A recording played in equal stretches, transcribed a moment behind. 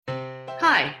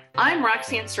Hi, I'm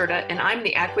Roxanne Serta, and I'm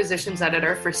the acquisitions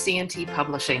editor for C&T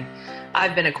Publishing.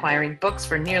 I've been acquiring books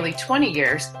for nearly 20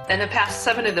 years, and the past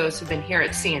 7 of those have been here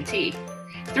at C&T.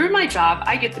 Through my job,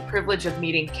 I get the privilege of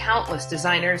meeting countless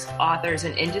designers, authors,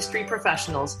 and industry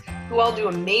professionals who all do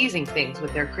amazing things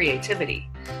with their creativity.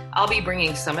 I'll be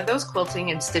bringing some of those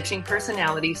quilting and stitching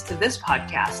personalities to this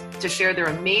podcast to share their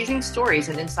amazing stories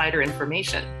and insider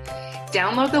information.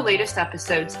 Download the latest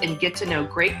episodes and get to know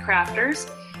great crafters,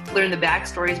 learn the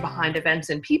backstories behind events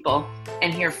and people,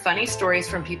 and hear funny stories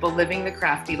from people living the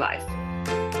crafty life.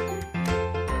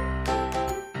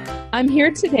 I'm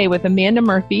here today with Amanda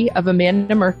Murphy of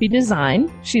Amanda Murphy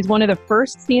Design. She's one of the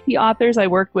first C&T authors I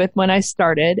worked with when I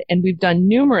started, and we've done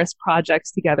numerous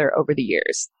projects together over the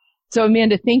years. So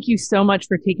Amanda, thank you so much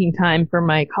for taking time for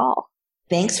my call.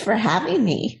 Thanks for having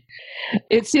me.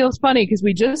 It feels funny because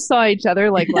we just saw each other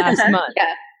like last month.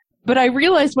 Yeah. But I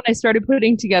realized when I started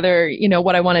putting together,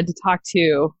 what I wanted to talk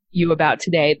to you about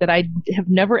today, that I have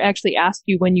never actually asked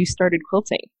you when you started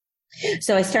quilting.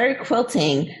 So I started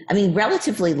quilting,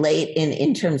 relatively late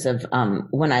in terms of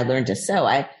when I learned to sew.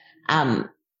 I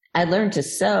learned to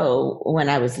sew when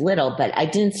I was little, but I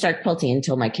didn't start quilting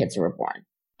until my kids were born.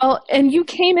 Well, and you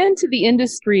came into the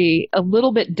industry a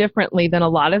little bit differently than a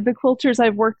lot of the quilters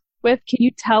I've worked with. Can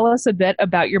you tell us a bit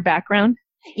about your background?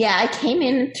 Yeah, I came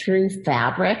in through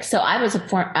fabric. So I was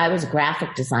a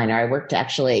graphic designer. I worked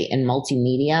actually in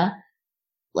multimedia,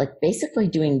 like basically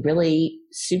doing really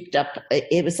souped up.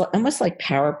 It was almost like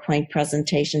PowerPoint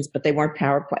presentations, but they weren't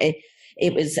PowerPoint.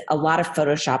 It was a lot of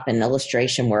Photoshop and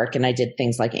illustration work. And I did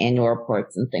things like annual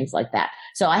reports and things like that.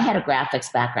 So I had a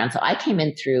graphics background. So I came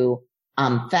in through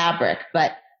fabric.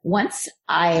 But once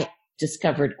I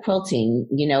discovered quilting,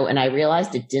 and I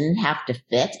realized it didn't have to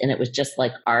fit and it was just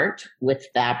like art with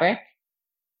fabric,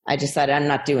 I decided I'm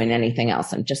not doing anything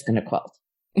else. I'm just going to quilt.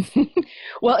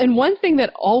 Well, and one thing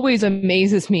that always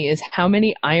amazes me is how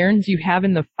many irons you have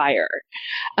in the fire.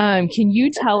 Can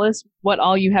you tell us what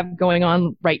all you have going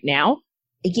on right now?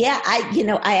 Yeah,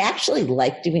 I actually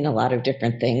like doing a lot of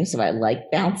different things. So I like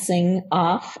bouncing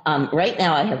off. Right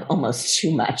now I have almost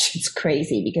too much. It's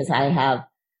crazy because I have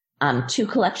 2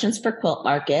 collections for Quilt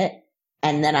Market,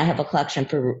 and then I have a collection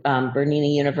for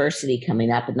Bernina University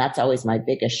coming up, and that's always my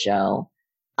biggest show.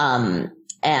 And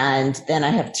then I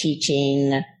have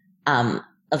teaching,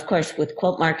 of course, with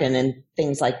Quilt Market and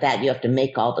things like that, you have to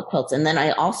make all the quilts. And then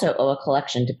I also owe a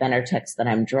collection to Benartex that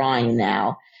I'm drawing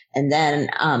now. And then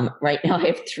right now I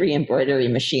have 3 embroidery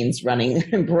machines running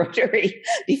embroidery.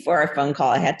 Before our phone call,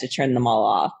 I had to turn them all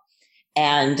off.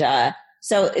 And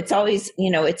so it's always,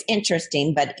 it's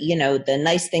interesting, but the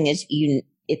nice thing is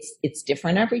it's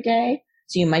different every day.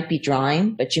 So you might be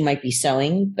drawing, but you might be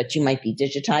sewing, but you might be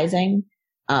digitizing.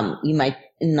 You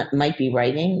might be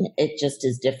writing. It just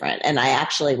is different. And I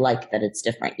actually like that it's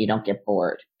different. You don't get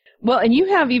bored. Well, and you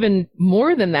have even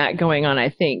more than that going on, I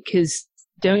think, because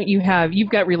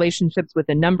you've got relationships with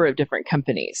a number of different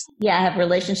companies. Yeah, I have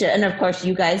relationships. And of course,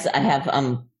 you guys, I have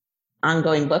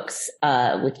ongoing books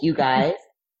with you guys.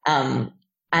 I'm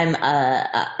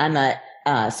a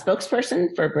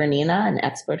spokesperson for Bernina, an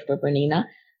expert for Bernina,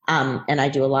 and I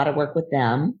do a lot of work with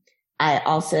them. I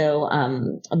also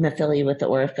am affiliated with the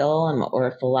Aurifil. I'm an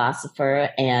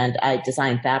Aurifilosopher, and I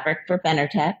design fabric for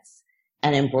Benartex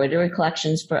and embroidery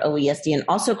collections for OESD, and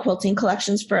also quilting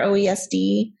collections for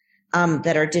OESD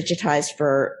that are digitized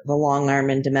for the long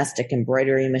arm and domestic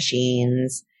embroidery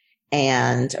machines.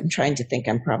 And I'm trying to think,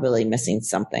 I'm probably missing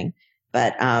something.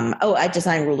 But, I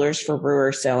design rulers for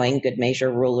Brewer Sewing, Good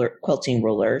Measure quilting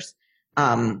rulers.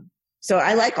 So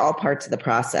I like all parts of the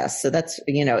process. So that's,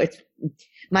 it's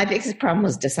my biggest problem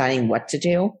was deciding what to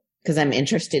do because I'm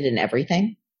interested in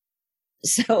everything.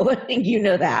 So you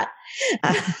know that.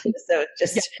 So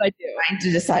just yes, I do. Trying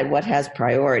to decide what has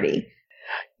priority.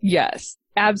 Yes,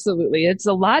 absolutely. It's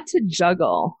a lot to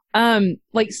juggle.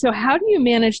 So how do you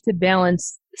manage to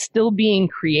balance still being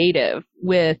creative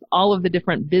with all of the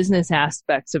different business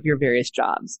aspects of your various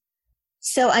jobs?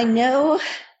 So I know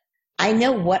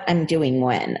what I'm doing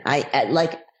when.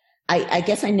 I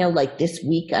guess I know like this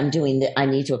week I'm doing that. I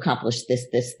need to accomplish this.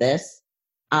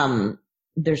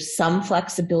 There's some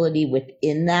flexibility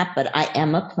within that, but I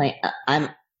am I'm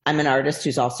an artist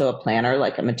who's also a planner.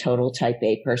 Like I'm a total type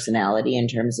A personality in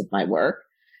terms of my work.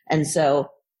 And so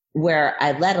where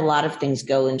I let a lot of things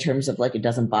go in terms of like, it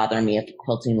doesn't bother me if the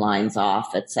quilting line's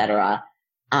off, et cetera.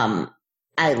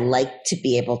 I like to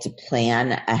be able to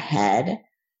plan ahead.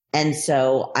 And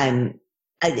so I'm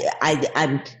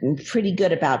pretty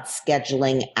good about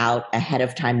scheduling out ahead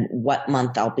of time what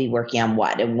month I'll be working on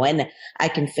what and when I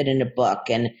can fit in a book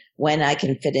and when I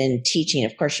can fit in teaching.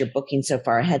 Of course, you're booking so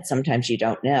far ahead, sometimes you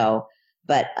don't know.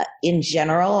 But in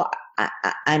general,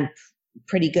 I'm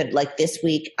pretty good. Like this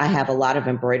week, I have a lot of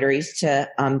embroideries to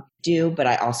do, but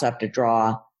I also have to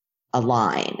draw a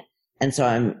line. And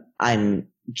so I'm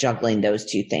juggling those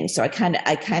two things. So I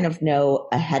kind of know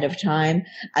ahead of time.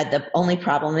 The only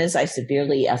problem is I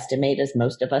severely estimate, as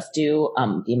most of us do,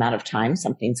 the amount of time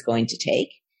something's going to take.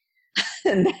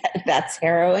 And that's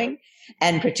harrowing.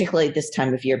 And particularly this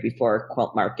time of year before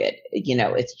quilt market,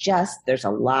 it's just, there's a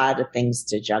lot of things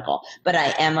to juggle. But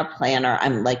I am a planner.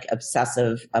 I'm like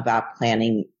obsessive about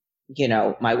planning,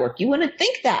 my work. You wouldn't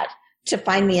think that to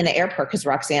find me in an airport, because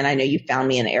Roxanne, I know you found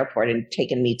me in an airport and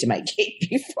taken me to my gate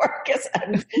before, because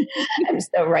I'm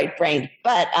so right-brained.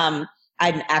 But I'm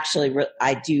actually,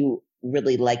 I do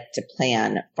really like to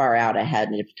plan far out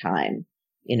ahead of time,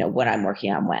 what I'm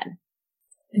working on when.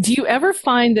 Do you ever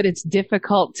find that it's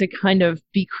difficult to kind of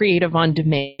be creative on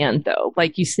demand, though?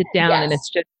 Like you sit down and it's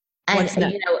just,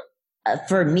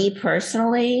 for me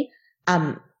personally,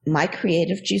 my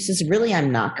creative juices, really,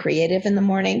 I'm not creative in the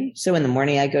morning. So in the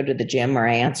morning I go to the gym or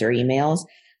I answer emails.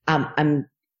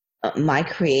 My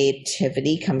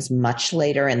creativity comes much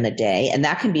later in the day, and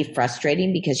that can be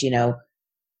frustrating because,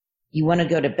 you want to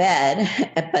go to bed,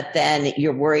 but then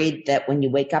you're worried that when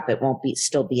you wake up, it won't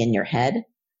still be in your head.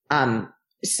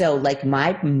 So like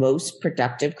my most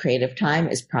productive creative time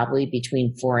is probably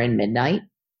between 4 and midnight,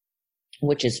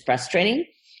 which is frustrating.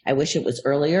 I wish it was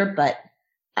earlier, but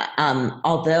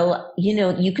although,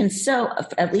 you can sew,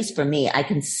 at least for me, I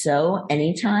can sew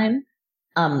anytime.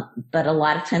 But a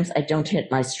lot of times I don't hit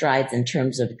my strides in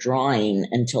terms of drawing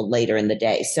until later in the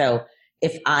day. So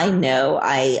if I know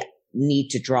I need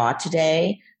to draw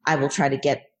today, I will try to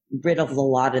get rid of a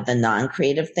lot of the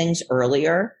non-creative things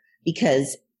earlier,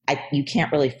 because you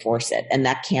can't really force it. And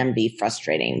that can be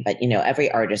frustrating. But,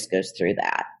 every artist goes through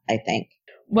that, I think.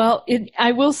 Well,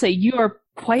 I will say you are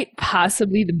quite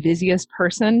possibly the busiest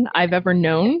person I've ever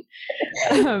known.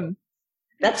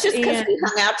 That's just because we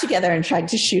hung out together and tried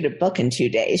to shoot a book in 2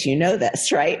 days. You know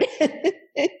this, right?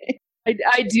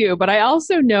 I do, but I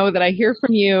also know that I hear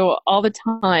from you all the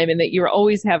time and that you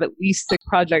always have at least 6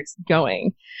 projects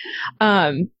going.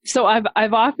 So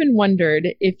I've often wondered,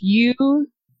 if you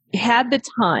had the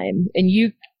time and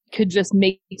you could just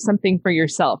make something for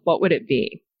yourself, what would it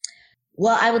be?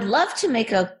 Well, I would love to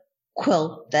make a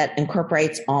quilt that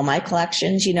incorporates all my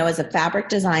collections. As a fabric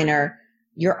designer,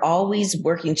 you're always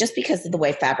working, just because of the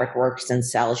way fabric works and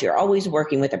sells, you're always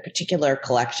working with a particular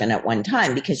collection at one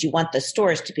time because you want the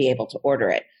stores to be able to order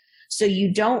it. So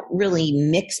you don't really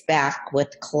mix back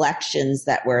with collections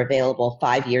that were available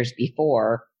 5 years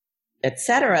before, et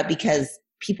cetera, because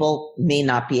people may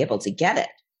not be able to get it.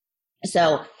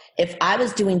 So if I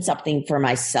was doing something for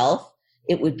myself,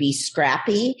 it would be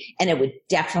scrappy and it would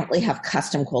definitely have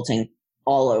custom quilting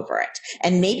all over it.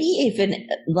 And maybe even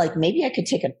maybe I could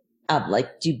take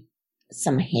do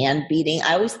some hand beading.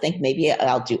 I always think maybe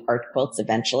I'll do art quilts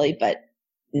eventually, but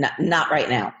not right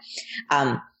now.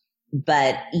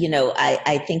 But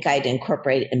I think I'd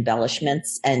incorporate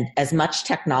embellishments and as much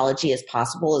technology as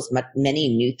possible, as many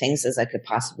new things as I could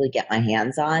possibly get my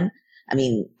hands on. I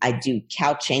mean, I do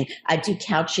couching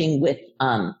with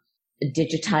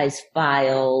digitized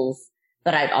files,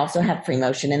 but I'd also have free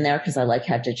motion in there because I like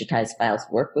how digitized files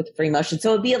work with free motion.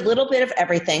 So it'd be a little bit of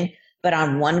everything, but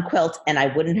on one quilt, and I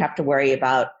wouldn't have to worry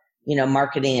about,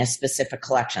 marketing a specific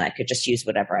collection. I could just use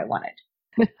whatever I wanted.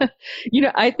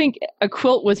 I think a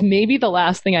quilt was maybe the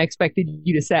last thing I expected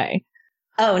you to say.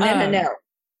 Oh, no.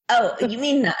 Oh, you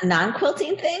mean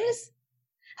non-quilting things?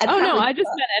 No, I just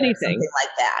meant anything. Something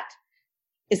like that.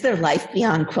 Is there life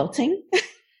beyond quilting?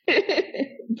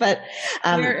 But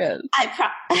there is. I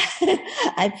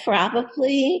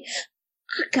probably,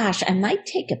 I might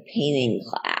take a painting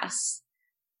class,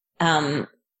 or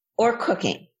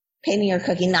cooking, painting or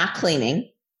cooking, not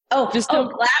cleaning. Glass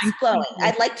blowing.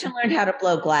 I'd like to learn how to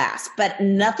blow glass, but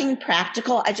nothing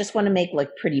practical. I just want to make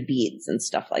pretty beads and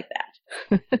stuff like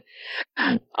that.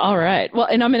 All right. Well,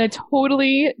 and I'm going to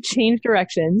totally change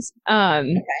directions.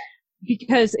 Okay.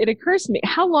 Because it occurs to me,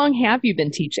 how long have you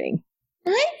been teaching?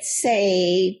 I'd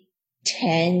say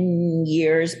 10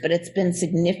 years, but it's been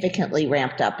significantly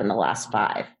ramped up in the last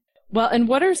 5. Well, and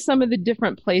what are some of the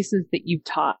different places that you've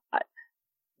taught?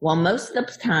 Well, most of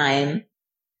the time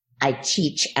I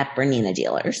teach at Bernina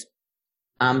dealers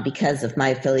because of my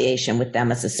affiliation with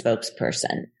them as a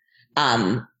spokesperson.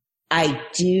 I'm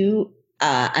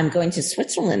going to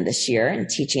Switzerland this year and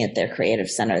teaching at their creative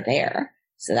center there.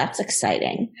 So that's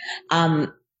exciting.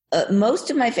 Most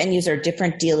of my venues are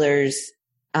different dealers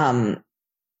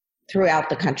throughout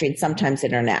the country and sometimes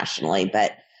internationally,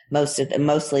 but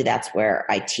Mostly that's where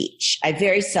I teach. I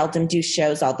very seldom do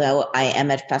shows, although I am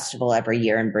at festival every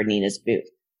year in Bernina's booth.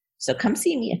 So come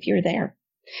see me if you're there.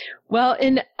 Well,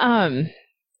 and,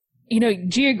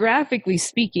 geographically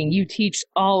speaking, you teach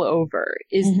all over.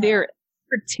 Is there a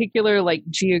particular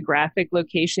geographic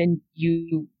location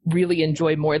you really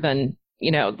enjoy more than,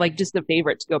 just a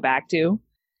favorite to go back to?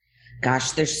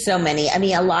 Gosh, there's so many. I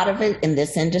mean, a lot of it in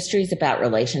this industry is about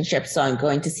relationships. So I'm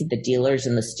going to see the dealers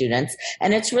and the students.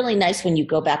 And it's really nice when you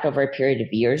go back over a period of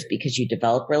years because you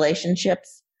develop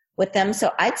relationships with them. So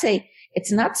I'd say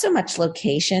it's not so much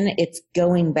location. It's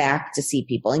going back to see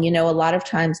people. And, a lot of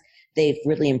times they've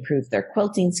really improved their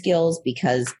quilting skills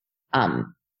because,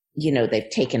 they've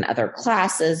taken other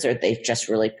classes or they've just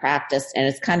really practiced. And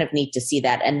it's kind of neat to see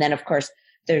that. And then, of course,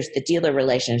 there's the dealer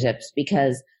relationships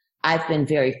because I've been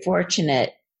very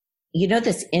fortunate.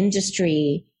 This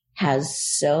industry has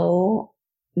so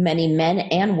many men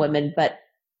and women, but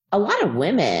a lot of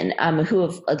women who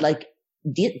have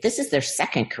this is their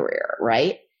second career,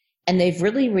 right? And they've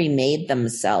really remade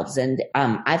themselves. And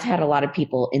I've had a lot of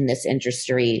people in this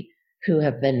industry who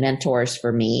have been mentors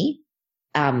for me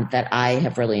that I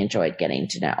have really enjoyed getting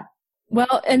to know.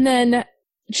 Well, and then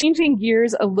changing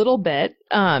gears a little bit,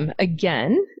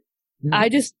 again, I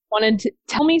just wanted to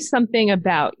tell me something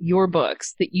about your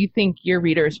books that you think your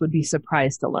readers would be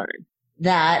surprised to learn.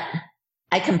 That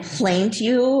I complained to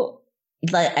you,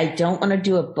 I don't want to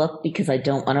do a book because I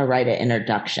don't want to write an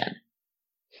introduction.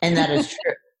 And that is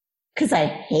true because I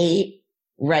hate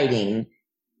writing.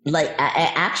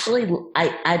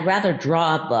 I'd rather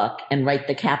draw a book and write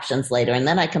the captions later. And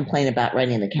then I complain about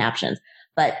writing the captions,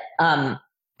 but,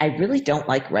 I really don't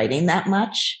like writing that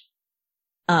much.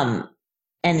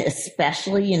 And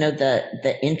especially,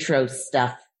 the intro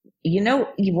stuff,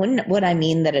 what I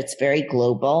mean, that it's very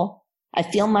global. I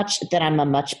feel that I'm a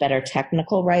much better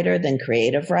technical writer than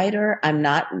creative writer. I'm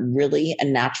not really a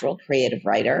natural creative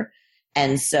writer.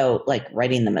 And so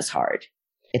writing them is hard.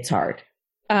 It's hard.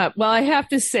 Well, I have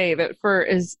to say that for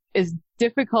as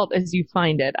difficult as you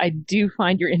find it, I do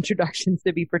find your introductions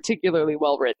to be particularly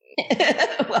well written.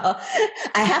 Well,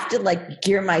 I have to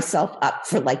gear myself up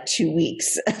for 2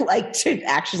 weeks, to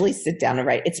actually sit down and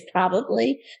write. It's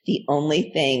probably the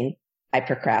only thing I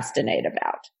procrastinate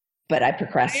about, but I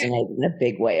procrastinate in a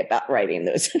big way about writing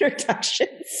those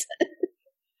introductions.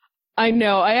 I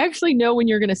know. I actually know when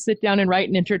you're going to sit down and write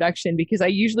an introduction because I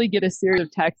usually get a series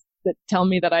of texts that tell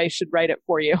me that I should write it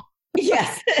for you.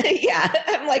 Yes. Yeah.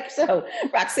 I'm so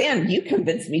Roxanne, you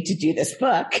convinced me to do this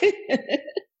book.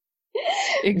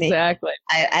 Exactly.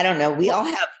 I don't know. We all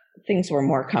have things we're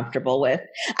more comfortable with.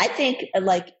 I think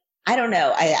I don't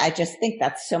know. I just think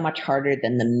that's so much harder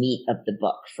than the meat of the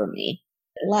book for me.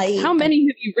 How many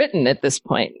have you written at this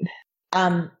point?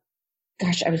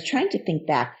 Gosh, I was trying to think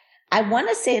back. I want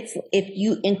to say it's, if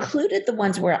you included the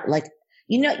ones where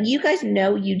you guys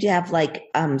know you'd have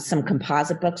some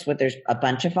composite books where there's a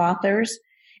bunch of authors.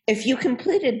 If you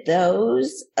completed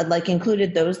those,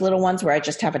 included those little ones where I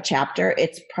just have a chapter,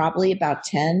 it's probably about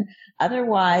 10.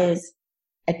 Otherwise,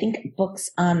 I think books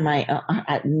on my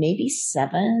maybe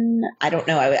 7. I don't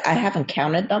know. I haven't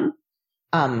counted them.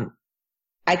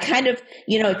 I kind of,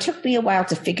 it took me a while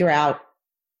to figure out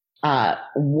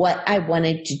what I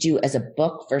wanted to do as a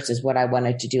book versus what I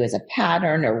wanted to do as a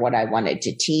pattern or what I wanted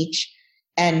to teach.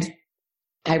 And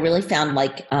I really found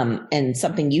and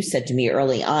something you said to me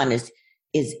early on is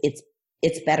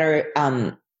it's better,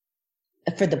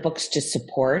 for the books to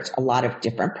support a lot of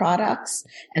different products.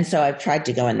 And so I've tried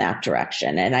to go in that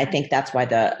direction. And I think that's why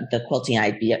the Quilting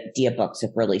Idea books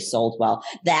have really sold well.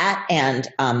 That and,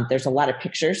 there's a lot of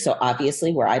pictures. So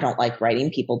obviously where I don't like writing,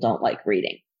 people don't like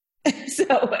reading. So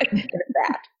there's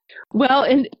that. Well,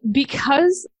 and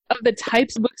because of the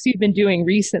types of books you've been doing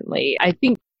recently, I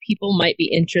think people might be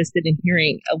interested in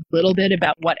hearing a little bit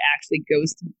about what actually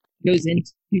goes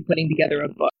into putting together a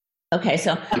book. Okay,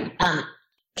 so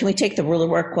can we take the Ruler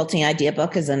Work Quilting Idea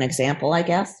book as an example, I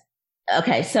guess?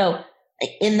 Okay, so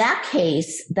in that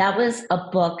case, that was a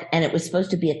book and it was supposed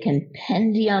to be a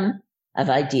compendium of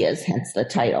ideas, hence the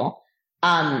title,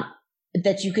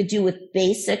 that you could do with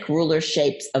basic ruler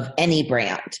shapes of any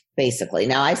brand, basically.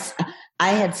 Now, I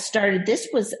had started, this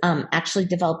was actually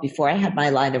developed before I had my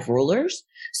line of rulers.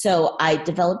 So I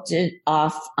developed it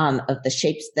off of the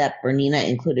shapes that Bernina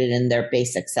included in their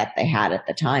basic set they had at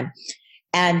the time.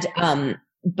 And,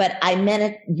 but I meant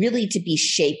it really to be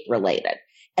shape related.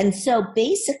 And so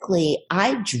basically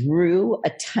I drew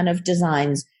a ton of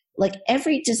designs, like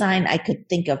every design I could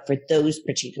think of for those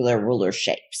particular ruler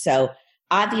shapes. So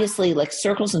obviously like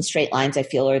circles and straight lines, I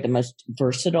feel are the most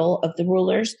versatile of the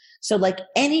rulers. So like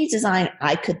any design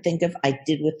I could think of, I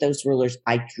did with those rulers,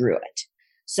 I drew it.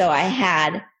 So I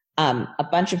had a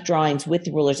bunch of drawings with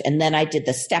the rulers, and then I did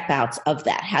the step outs of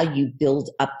that, how you build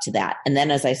up to that. And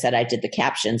then, as I said, I did the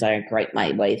captions. I write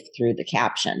my way through the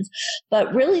captions.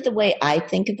 But really the way I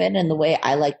think of it and the way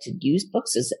I like to use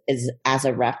books is as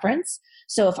a reference.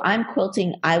 So if I'm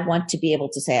quilting, I want to be able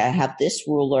to say, I have this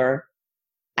ruler,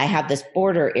 I have this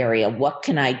border area. What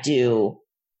can I do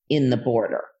in the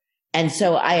border? And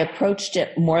so I approached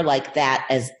it more like that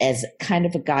as kind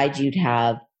of a guide you'd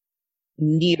have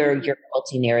near your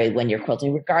quilting area when you're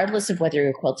quilting, regardless of whether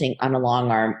you're quilting on a long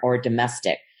arm or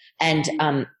domestic. And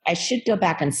I should go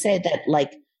back and say that,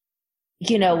 like,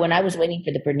 you know, when I was waiting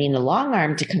for the Bernina long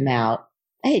arm to come out,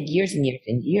 I had years and years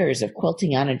and years of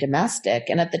quilting on a domestic.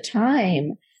 And at the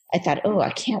time, I thought, oh,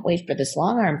 I can't wait for this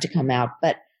long arm to come out.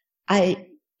 But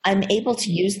I'm able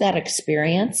to use that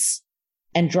experience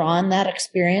and draw on that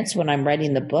experience when I'm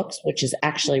writing the books, which has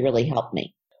actually really helped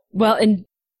me. Well, and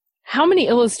how many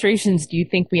illustrations do you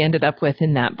think we ended up with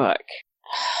in that book?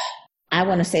 I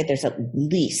want to say there's at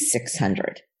least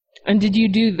 600. And did you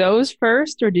do those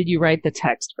first or did you write the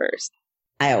text first?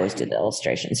 I always do the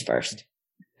illustrations first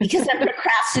because I'm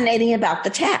procrastinating about the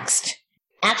text.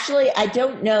 Actually, I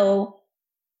don't know.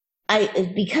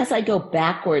 Because I go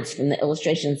backwards from the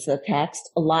illustrations to the text,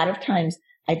 a lot of times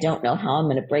I don't know how I'm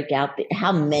going to break out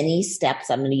how many steps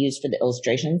I'm going to use for the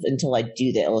illustrations until I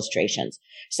do the illustrations.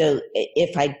 So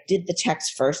if I did the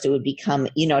text first, it would become,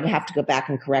 you know, I'd have to go back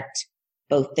and correct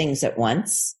both things at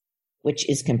once, which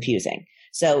is confusing.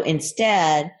 So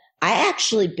instead, I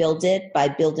actually build it by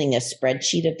building a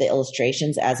spreadsheet of the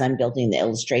illustrations as I'm building the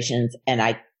illustrations. And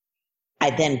I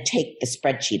then take the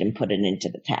spreadsheet and put it into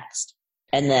the text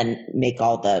and then make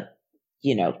all the,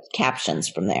 you know, captions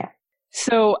from there.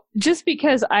 So just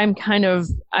because I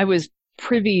was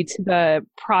privy to the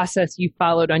process you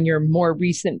followed on your more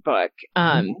recent book,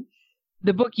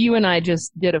 the book you and I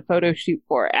just did a photo shoot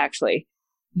for, actually,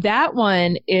 that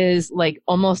one is like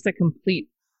almost a complete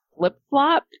flip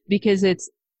flop because it's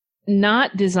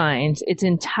not designed. It's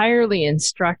entirely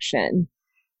instruction.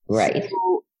 Right.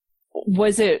 So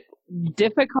was it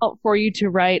difficult for you to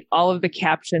write all of the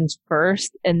captions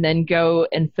first and then go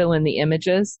and fill in the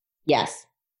images? Yes.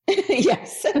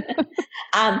 Yes.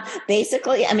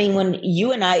 Basically, I mean, when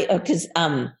you and I, because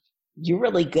you're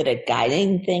really good at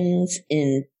guiding things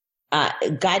in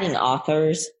guiding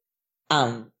authors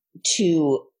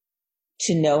to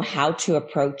know how to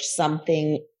approach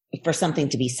something for something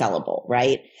to be sellable,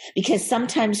 right? Because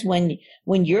sometimes when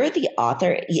you're the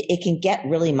author, it can get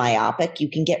really myopic. You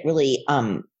can get really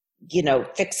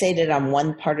fixated on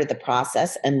one part of the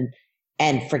process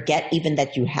and forget even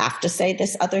that you have to say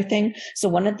this other thing. So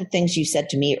one of the things you said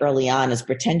to me early on is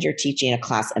pretend you're teaching a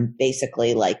class and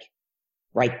basically like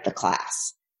write the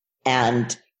class.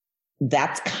 And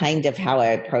that's kind of how I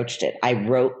approached it. I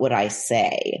wrote what I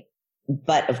say,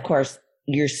 but of course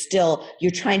you're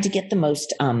trying to get the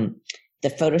most, the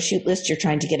photo shoot list, you're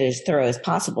trying to get it as thorough as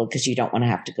possible because you don't want to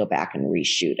have to go back and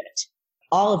reshoot it.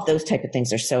 All of those type of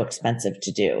things are so expensive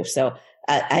to do. So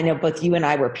I know both you and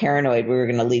I were paranoid we were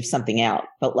going to leave something out,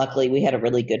 but luckily we had a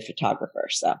really good photographer.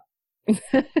 So,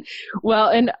 well,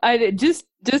 and I just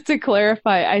to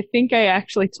clarify, I think I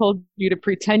actually told you to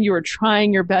pretend you were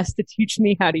trying your best to teach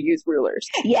me how to use rulers.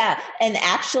 Yeah, and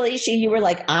actually, you were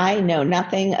like, I know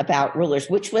nothing about rulers,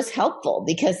 which was helpful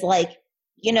because, like,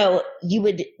 you know, you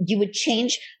would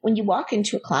change when you walk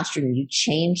into a classroom, you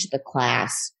change the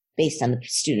class based on the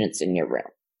students in your room.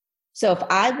 So if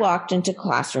I walked into a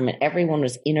classroom and everyone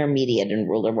was intermediate in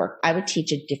ruler work, I would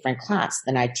teach a different class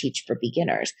than I teach for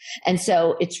beginners. And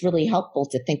so it's really helpful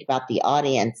to think about the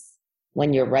audience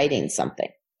when you're writing something,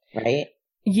 right?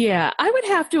 Yeah, I would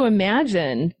have to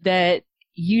imagine that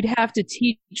you'd have to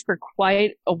teach for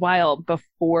quite a while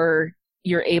before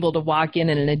you're able to walk in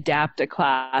and adapt a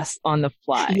class on the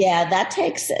fly. Yeah,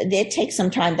 it takes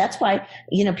some time. That's why,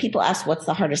 you know, people ask what's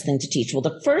the hardest thing to teach? Well,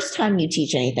 the first time you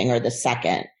teach anything or the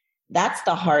second, that's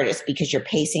the hardest because your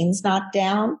pacing's not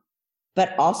down.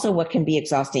 But also what can be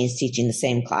exhausting is teaching the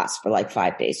same class for like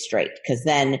 5 days straight, because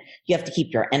then you have to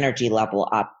keep your energy level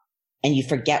up and you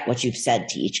forget what you've said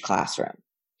to each classroom.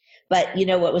 But, you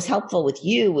know, what was helpful with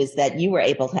you was that you were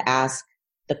able to ask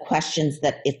the questions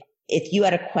that if you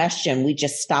had a question, we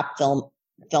just stopped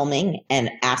filming and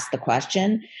asked the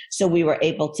question. So we were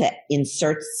able to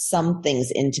insert some things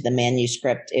into the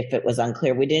manuscript if it was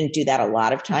unclear. We didn't do that a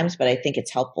lot of times, but I think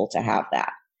it's helpful to have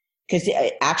that because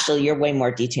actually you're way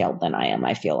more detailed than I am,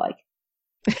 I feel like.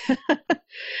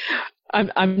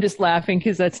 I'm just laughing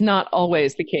because that's not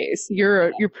always the case.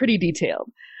 You're pretty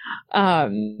detailed. All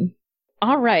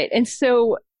right. And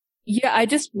so, yeah, I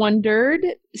just wondered,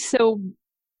 so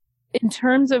in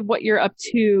terms of what you're up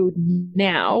to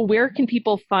now, where can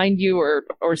people find you or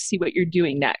see what you're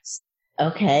doing next?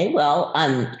 Okay. Well,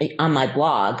 on my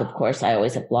blog, of course, I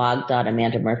always have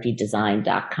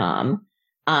blog.amandamurphydesign.com.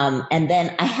 And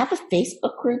then I have a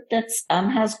Facebook group that's,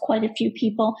 has quite a few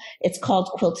people. It's called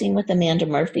Quilting with Amanda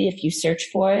Murphy. If you search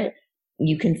for it,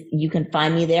 you can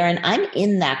find me there. And I'm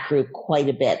in that group quite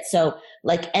a bit. So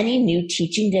like any new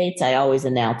teaching dates, I always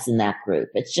announce in that group.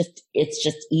 It's just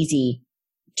easy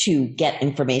to get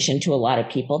information to a lot of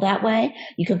people that way.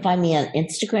 You can find me on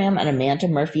Instagram at Amanda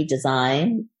Murphy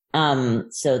Design.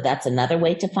 So that's another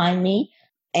way to find me.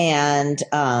 And,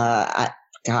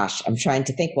 gosh, I'm trying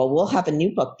to think. Well, we'll have a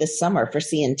new book this summer for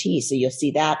CNT. So you'll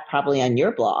see that probably on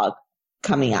your blog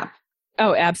coming up.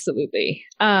 Oh, absolutely.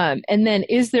 And then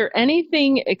is there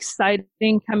anything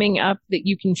exciting coming up that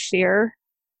you can share?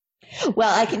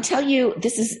 Well, I can tell you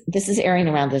this is airing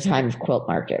around the time of Quilt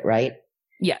Market, right?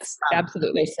 Yes,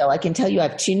 absolutely. So I can tell you I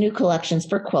have 2 new collections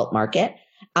for Quilt Market.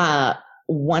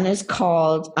 One is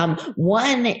called,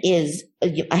 one is,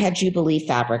 I had Jubilee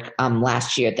fabric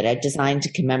last year that I designed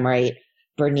to commemorate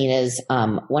Bernina's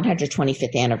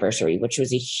 125th anniversary, which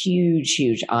was a huge,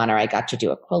 huge honor. I got to do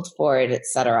a quilt for it,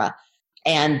 etc.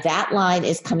 And that line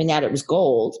is coming out. It was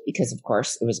gold because, of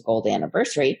course, it was a gold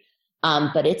anniversary.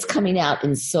 But it's coming out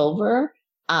in silver.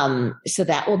 So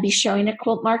that will be showing at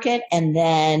Quilt Market. And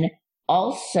then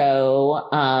also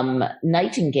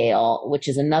Nightingale, which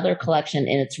is another collection,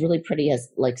 and it's really pretty, has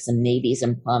like some navies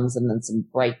and plums and then some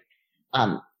bright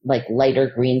like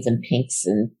lighter greens and pinks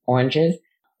and oranges.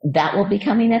 That will be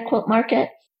coming at Quilt Market.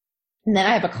 And then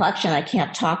I have a collection I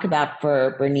can't talk about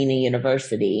for Bernina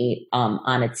University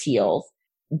on its heels.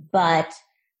 But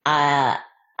I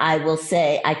will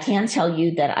say I can tell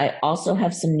you that I also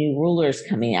have some new rulers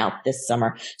coming out this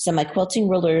summer. So my quilting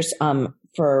rulers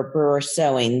for Brewer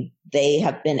Sewing, they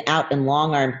have been out in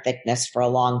long arm thickness for a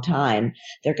long time.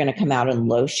 They're going to come out in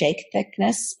low shake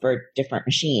thickness for different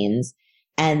machines.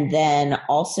 And then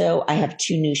also I have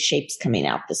 2 new shapes coming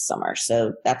out this summer.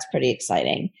 So that's pretty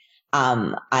exciting.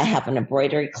 I have an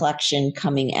embroidery collection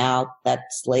coming out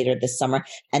that's later this summer.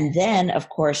 And then, of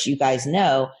course, you guys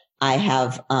know I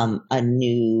have a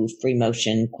new free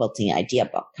motion quilting idea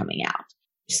book coming out.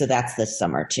 So that's this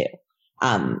summer too.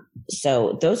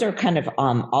 So those are kind of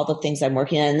all the things I'm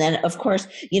working on. And then, of course,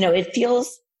 it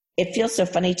feels so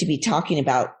funny to be talking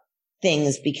about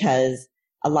things because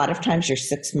a lot of times you're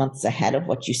 6 months ahead of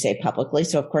what you say publicly.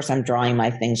 So, of course, I'm drawing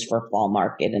my things for fall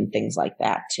market and things like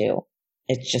that too.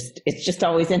 It's just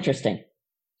always interesting.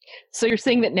 So you're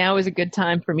saying that now is a good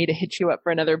time for me to hit you up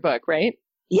for another book, right?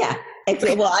 Yeah.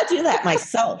 Well, I do that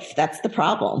myself. That's the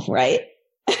problem, right?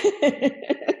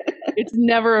 It's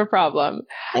never a problem.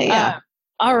 Yeah.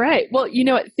 All right. Well, you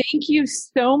know what? Thank you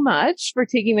so much for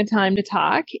taking the time to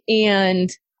talk, and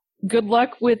good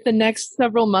luck with the next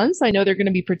several months. I know they're going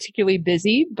to be particularly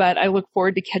busy, but I look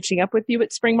forward to catching up with you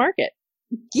at Spring Market.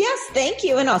 Yes, thank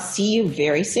you. And I'll see you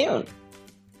very soon.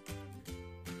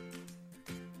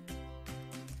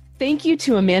 Thank you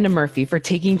to Amanda Murphy for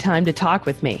taking time to talk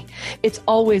with me. It's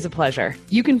always a pleasure.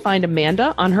 You can find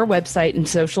Amanda on her website and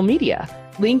social media.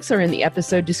 Links are in the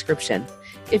episode description.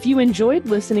 If you enjoyed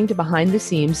listening to Behind the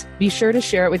Seams, be sure to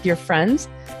share it with your friends,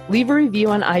 leave a review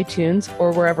on iTunes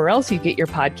or wherever else you get your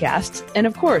podcasts, and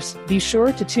of course, be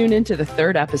sure to tune into the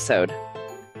 3rd episode.